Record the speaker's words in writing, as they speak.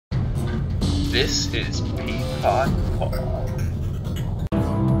This is PeaPodPaul.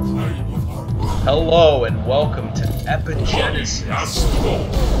 Hello and welcome to Epigenesis,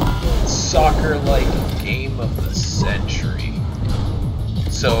 soccer-like game of the century.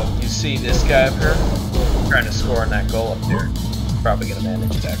 So, you see this guy up here? Trying to score on that goal up there. Probably gonna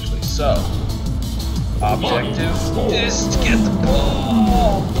manage it actually. So, objective is to get the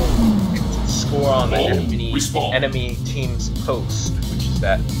ball! Score on the enemy team's post, which is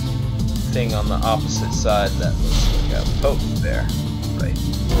that thing on the opposite side that looks like a post there. Right.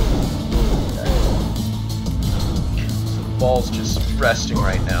 Okay. So the ball's just resting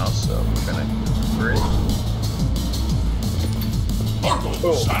right now, so we're gonna go for it.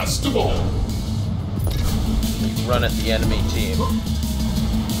 Pass the ball. Run at the enemy team.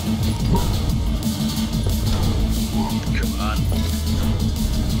 Come on.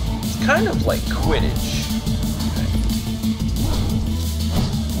 It's kind of like quidage.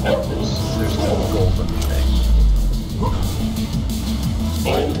 There's no golden thing.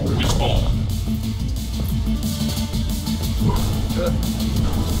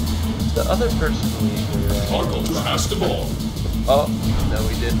 The other person we pass the ball. Oh, no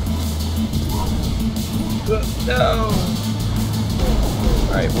we didn't. No!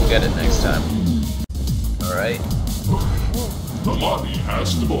 Alright, we'll get it next time. Alright. The lobby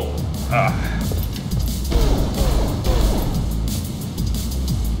has the ball.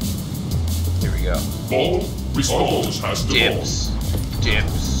 Here we go. Ball responds has the Dips.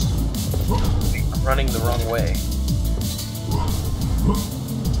 Dips. I'm running the wrong way.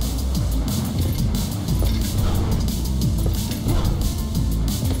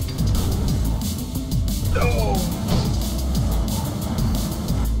 No!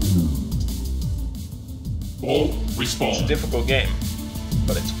 Ball responds. It's a difficult game,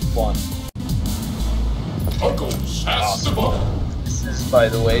 but it's fun. Uncles has the ball. This is, by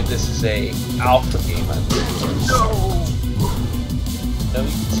the way, this is a alpha game, I believe. No! No, you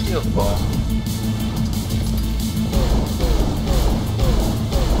can steal the ball.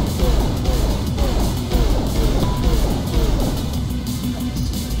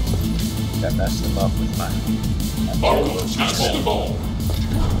 I messed him up with my... Uncles has the ball.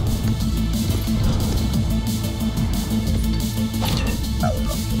 Power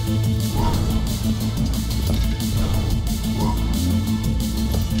up.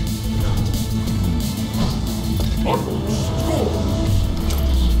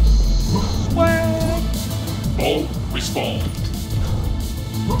 Swag! Ball respawn.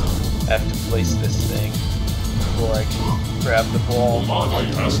 I have to place this thing before I can grab the ball. Lobby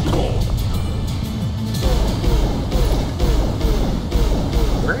has the ball.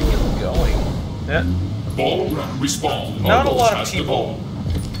 Where are you going? Yeah. Ball respawn. Not a lot of has the people. ball.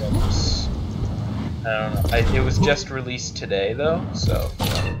 I don't know. It was just released today, though, so you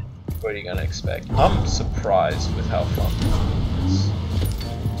know, what are you gonna expect? I'm surprised with how fun it is.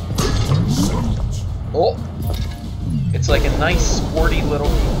 Oh! It's like a nice, sporty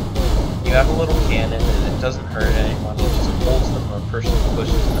little. You have a little cannon, and it doesn't hurt anyone. It just holds them, or a person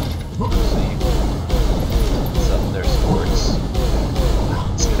pushes them. See? So there's sports.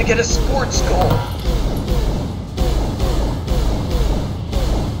 It's gonna get a sports goal.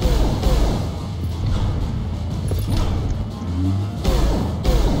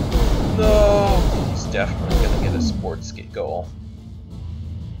 No, he's definitely gonna get a sports goal.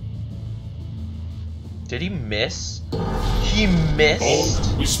 Did he miss? He missed.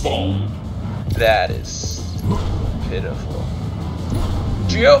 Ball respawn. That is pitiful.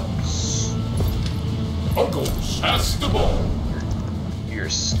 Jumps. Uncles has the ball. You're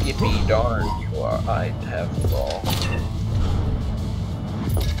skippy darn you are. I have the ball.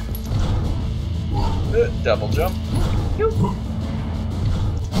 Double jump.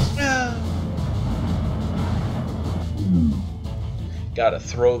 Gotta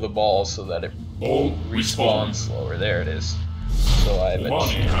throw the ball so that it Ball respawns slower. There it is. So I have a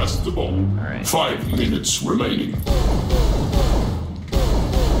Lobby chance. has the ball. Alright. 5 minutes remaining.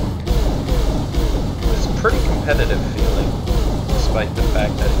 It's a pretty competitive feeling, despite the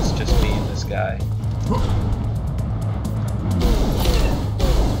fact that it's just me and this guy.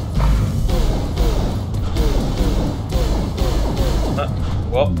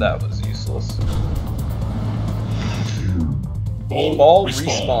 Well, that was useless. Ball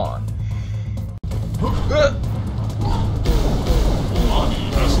respawn. Lobby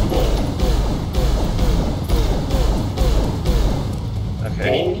has the ball. Okay.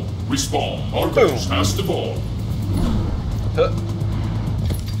 Ball respawn. Uncles has the ball.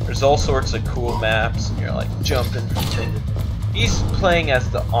 There's all sorts of cool maps, and you're like jumping from thing to thing. He's playing as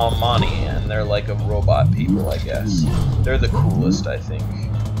the Amani, and they're like a robot people, I guess. They're the coolest, I think.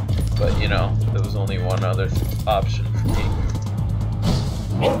 But you know, there was only one other option for me.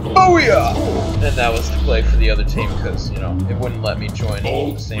 Oh yeah! And that was to play for the other team because, you know, it wouldn't let me join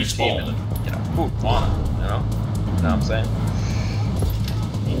the same team and, you know, who'd want it, you know? You know what I'm saying?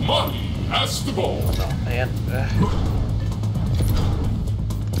 Money has the ball. No, man.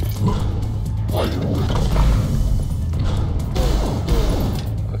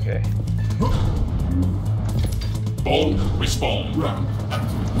 Okay. Ball respawn. Ramp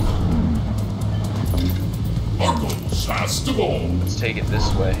active. Argos has the ball. Let's take it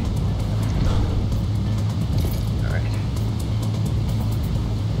this way. Alright.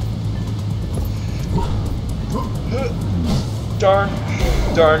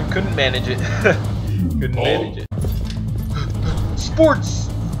 Darn, couldn't manage it. Couldn't manage it. Sports!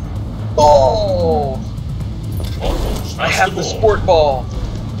 Oh! I have the sport ball.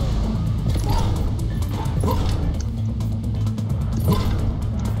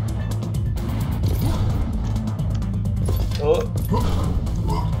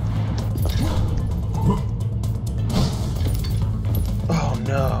 Oh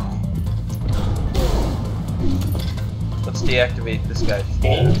no. Let's deactivate this guy.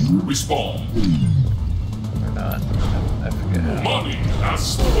 Ball respawn. Or not. I forget how. Money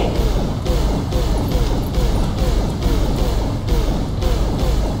has the ball.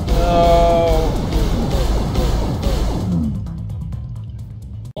 No.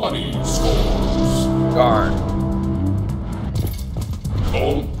 Money scores. Darn.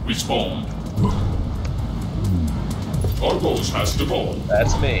 Ball respawn. Argos has the ball.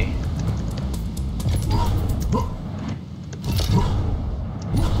 That's me.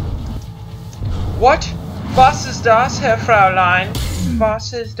 What? Was ist das, Herr Fräulein?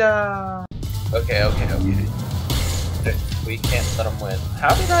 Was ist da? Okay. We can't let him win.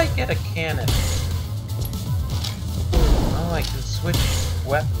 How did I get a cannon? Oh, I can switch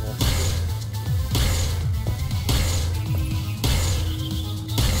weapons.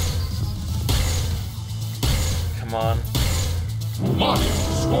 Come on. Money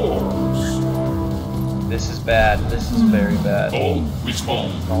scores. This is bad. This is very bad. Ball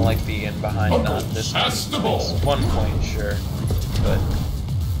respawn. I don't like being behind on this one. Has the ball. It's 1 point, sure. But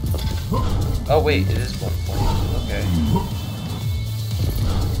oh wait, it is 1 point. Okay.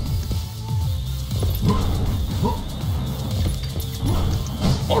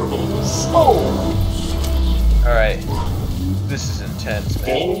 Argos. Alright. This is intense, man.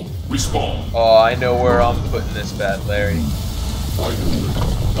 Ball respawn. Oh, I know where I'm putting this bad, Larry.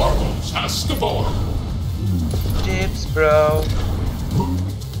 Argos has the ball. Dips, bro.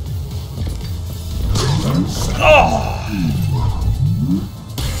 Oh!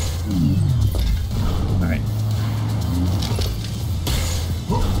 Alright.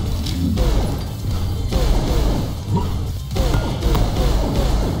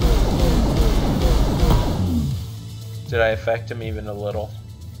 Did I affect him even a little?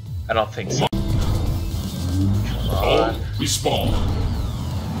 I don't think so. Come on. Respawn.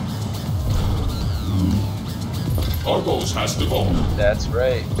 Argos has the ball. That's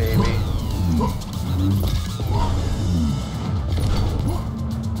right, baby.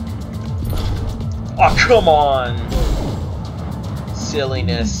 Oh, come on!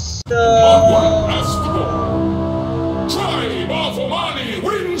 Silliness. One has the ball. Tribe of Money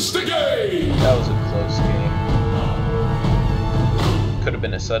wins the game! That was a close game. Could have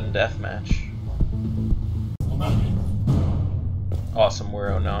been a sudden death match. Awesome, we're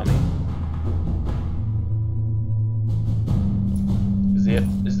Onami.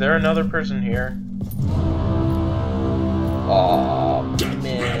 Is there another person here? Oh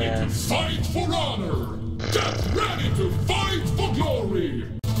man. Fight for honor! Get ready to fight for glory!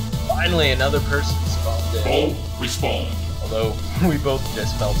 Finally another person spawned in. Ball respawn. Although we both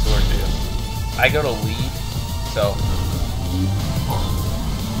just fell toward you. I go to lead, so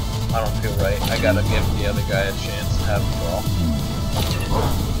I don't feel right. I gotta give the other guy a chance to have the ball.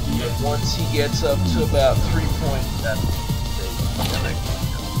 Once he gets up to about 3 points,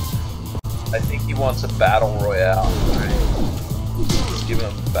 I think he wants a battle royale. Right? Let's give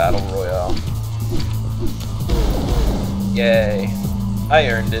him a battle royale. Yay! I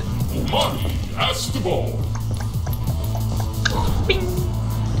earned it. Money has the ball. Bing.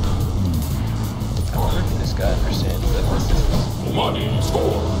 I wonder if this guy understands that this is Money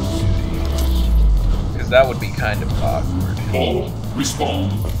scores. because that would be kind of awkward. Ball respawn.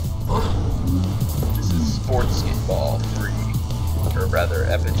 This is Sports Ball 3, or rather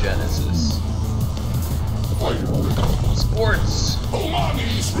Epigenesis. Sports!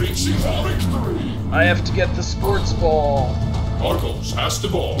 Omani's reaching for victory! I have to get the sports ball. Argos has the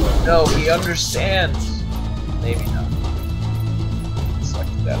ball. No, he understands. Maybe not. It's like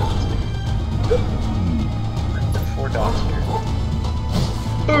that.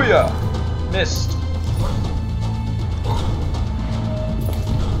 Booyah! Missed.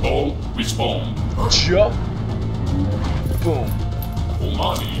 Ball respawn. Jump. Boom.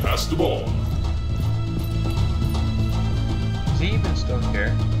 Omani has the ball. Does he even still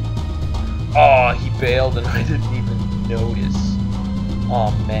care? Oh, he bailed and I didn't even notice.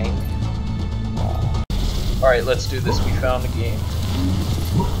 Aw, man. Alright, let's do this. We found a game.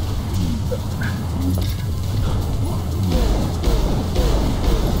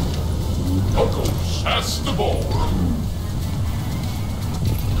 Tacos has the ball.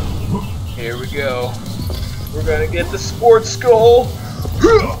 Here we go. We're gonna get the sports goal.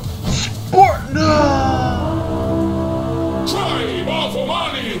 Sport! No! Tribe of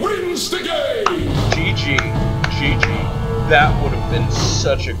Omani wins the game. GG. GG. That would have been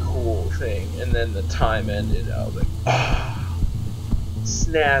such a cool thing. And then the time ended. I was like, ah.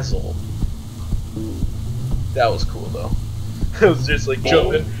 Snazzle. That was cool though. It was just like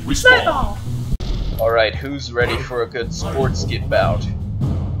jumping. Alright, who's ready for a good sports get bout?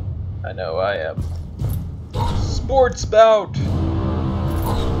 I know I am. Sports bout!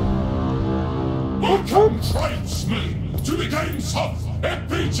 Welcome, tribesmen, to the games of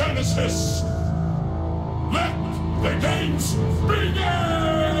Epigenesis. Let the games begin!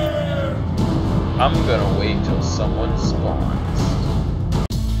 I'm gonna wait till someone spawns.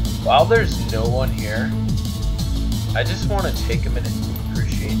 While there's no one here, I just want to take a minute to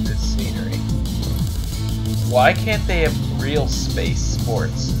appreciate this scenery. Why can't they have real space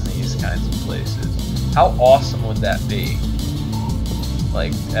sports in these kinds of places? How awesome would that be?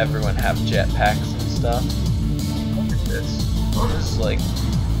 Like, everyone have jetpacks and stuff? Look at this. This is like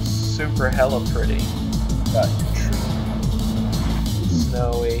super hella pretty. Got your tree.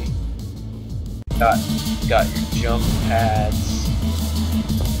 Snowy. Got your jump pads.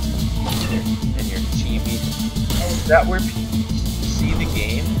 And your TV. Oh, is that where people see the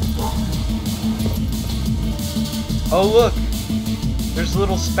game? Oh look! There's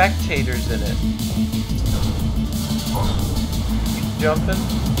little spectators in it. You jumping?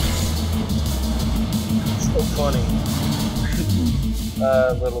 It's so funny.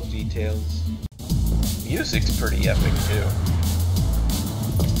 Little details. Music's pretty epic too.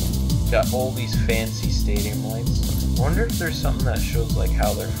 Got all these fancy stadium lights. I wonder if there's something that shows like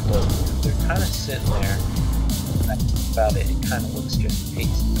how they're floating. They're kind of sitting there. I think about it, it kind of looks just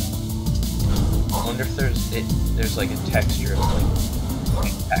pasty. I wonder if there's like a texture of like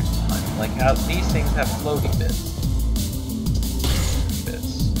impact behind it. Like how these things have floaty bits.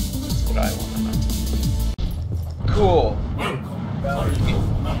 That's what I want to know. Cool.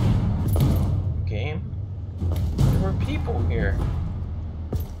 Game? There were people here.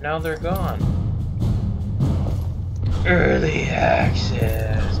 Now they're gone. Early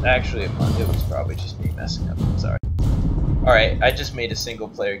access. Actually, it was probably just me messing up. I'm sorry. Alright, I just made a single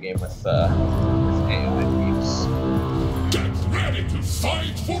player game with AOE views. Get ready to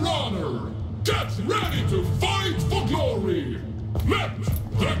fight for honor! Get ready to fight for glory! Let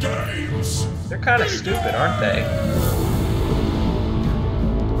the games They're kind of stupid, aren't they?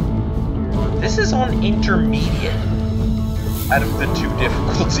 This is on intermediate out of the two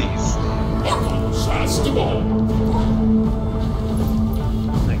difficulties. Tacos has the ball.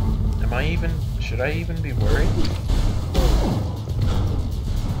 Like, should I even be worried?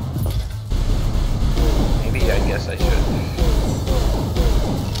 Maybe I guess I should.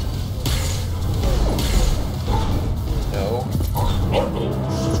 No.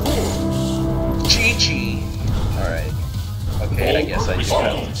 GG! Alright. Okay, I guess I just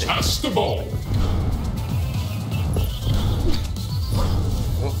have to pass the ball.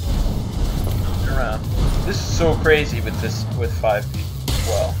 Oh. Turn around. This is so crazy with 5 people.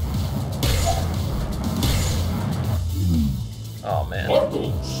 Well. Oh man.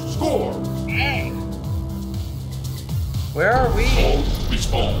 Marcos, score! Dang. Where are we?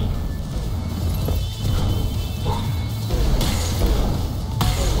 Respawn.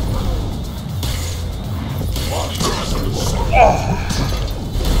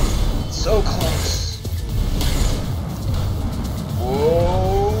 Oh, so close.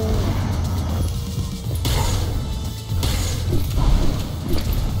 Whoa.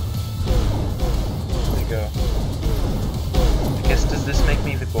 There we go. I guess, does this make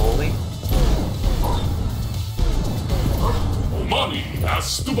me the goalie? Omani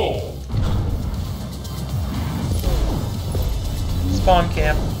has the ball. Spawn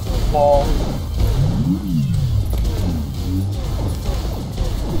camp. Ball.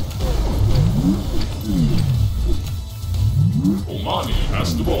 Omani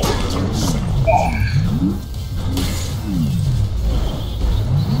has the ball.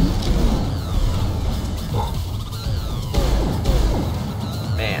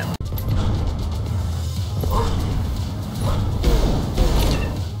 Man.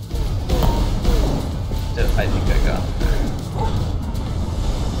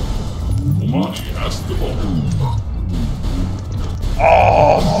 has the ball.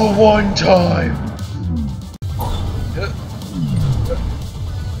 Oh, the one time!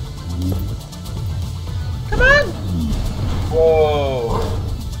 Come on! Whoa!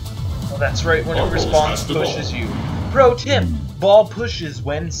 Oh, that's right, when it respawns, pushes you. Pro tip! Ball pushes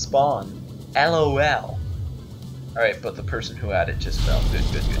when spawned. LOL. Alright, but the person who had it just fell. Good.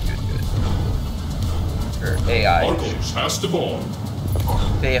 Or AI. Argos has the ball.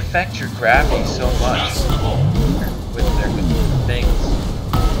 They affect your gravity so much with their things.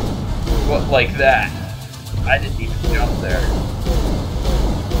 What, like that? I didn't even jump there.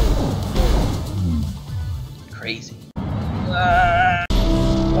 Crazy. Oh,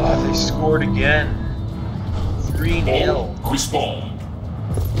 they scored again. 3-0. Respawn.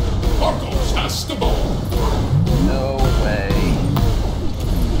 Argos has the ball. No way.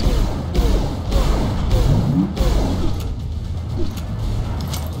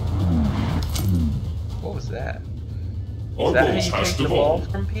 What was that? Is that how you take the ball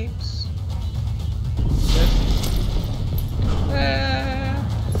from peeps?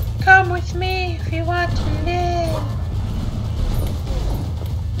 Come with me if you want to live.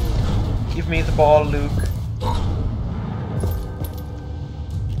 Give me the ball, Luke.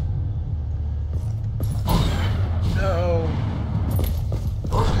 No.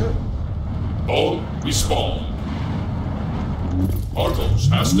 Ball respawn. Argos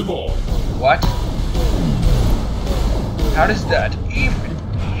has the ball. What? How does that even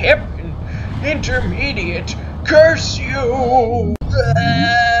happen? Intermediate, curse you!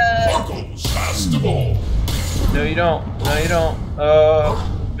 Argos has the ball. No, you don't. No, you don't.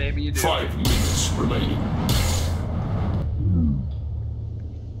 Maybe you do. 5 minutes remaining.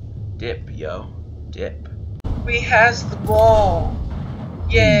 Dip, yo. Dip. We has the ball.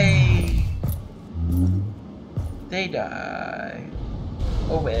 Yay! They die.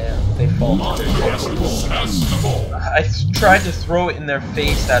 Oh well, they fall. Argos has the ball. I tried to throw it in their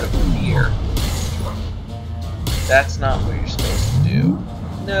face out of fear. That's not what you're supposed to do.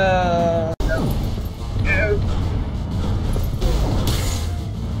 No. No.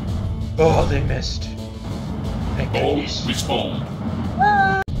 Oh, they missed. Thank Ball goodness. respawn.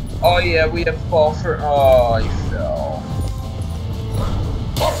 Oh yeah, we have ball for. Oh, he fell.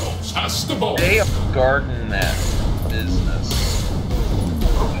 Argos has the ball. They are guarding that business.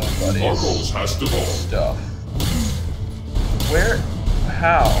 Argos has the ball. Stuff. Where?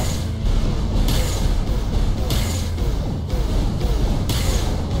 How?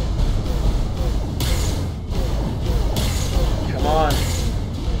 Come on.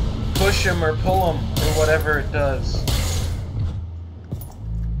 Push him or pull him or whatever it does.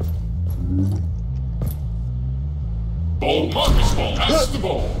 Ball respawn has the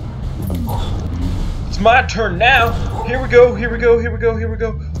ball. It's my turn now. Here we go. Here we go. Here we go. Here we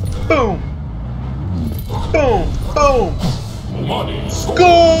go. Boom. Boom. Boom. Money Score!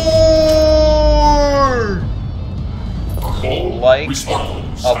 Ball Like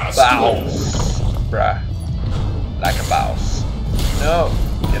respawns a has the ball. bounce. Bruh. Like a bounce. No.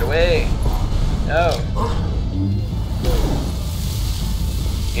 Get away. No.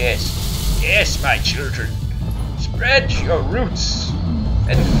 Yes. Yes, my children. Spread your roots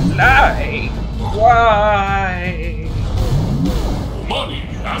and fly. Why? Money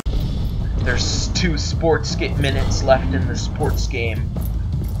has There's 2 sports minutes left in the sports game.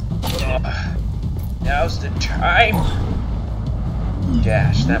 Now's the time.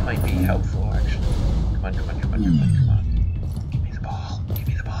 Dash, that might be helpful actually. Come on, come on, come on, come on, come on. Give me the ball. Give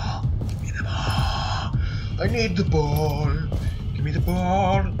me the ball. Give me the ball. I need the ball. Give me the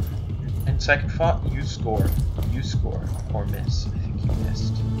ball. And second thought, you score. You score. Or miss. I think you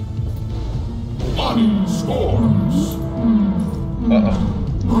missed. money scores. Uh-oh.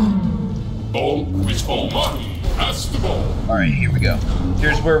 Ball respawn. Money has the ball. Alright, here we go.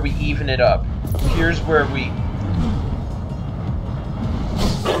 Here's where we even it up. Here's where we...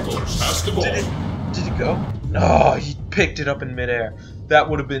 Argos has the ball. Did it go? No, he picked it up in midair. That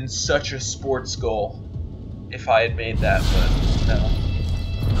would have been such a sports goal if I had made that, but no.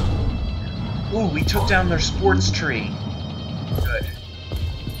 Ooh, we took down their sports tree. Good.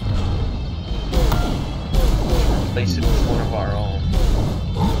 Replace it with one of our own.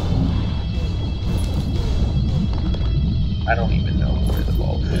 I don't even know where the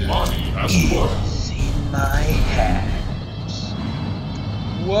ball is. Money has the ball. It's in my hands.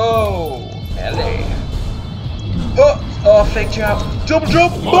 Whoa, LA. Oh, fake jump. Double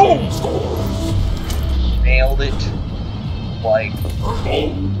jump, Money boom! scores. Nailed it. Like, Ball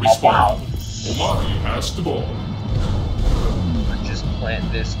wow. respawn. Money has the ball. Just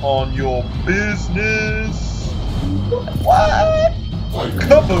plant this on your business. What?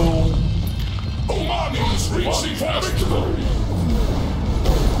 Kaboom!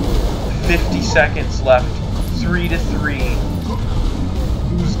 50 seconds left. 3-3.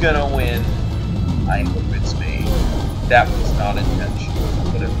 Who's gonna win? I hope it's me. That was not intentional,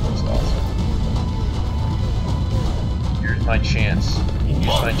 but it was awesome. Here's my chance. Here's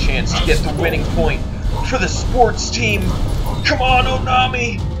my chance to get the winning point for the sports team. Come on,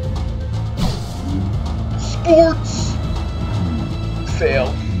 Onami! Sports!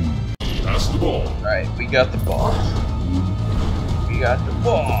 Fail. Pass the ball. Alright, we got the ball. We got the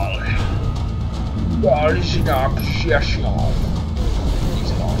ball. Ball is in our possession.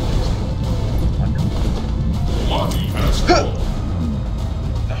 He's on. Monty has the ball.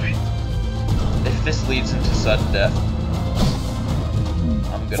 Alright. If this leads into sudden death,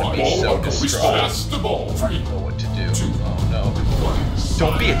 I'm gonna be so distraught. Pass the ball. I don't know what to do. Oh no.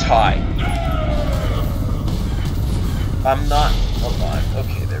 Don't be a tie. I'm not alive.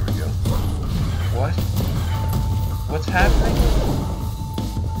 Okay, there we go. What? What's happening?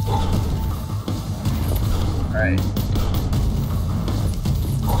 Alright.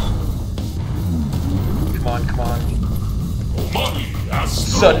 Come on, come on.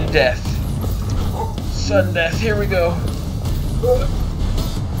 Sudden death. Sudden death, here we go.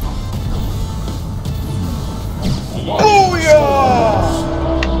 Booyah!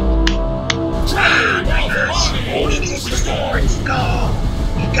 Sports goal!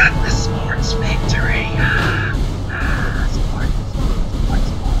 We got the sports victory! Sports.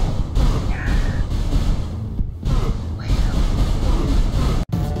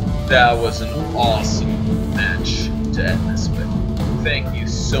 That was an awesome match to end this with. Thank you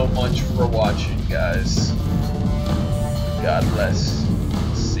so much for watching, guys. God bless.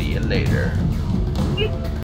 See you later.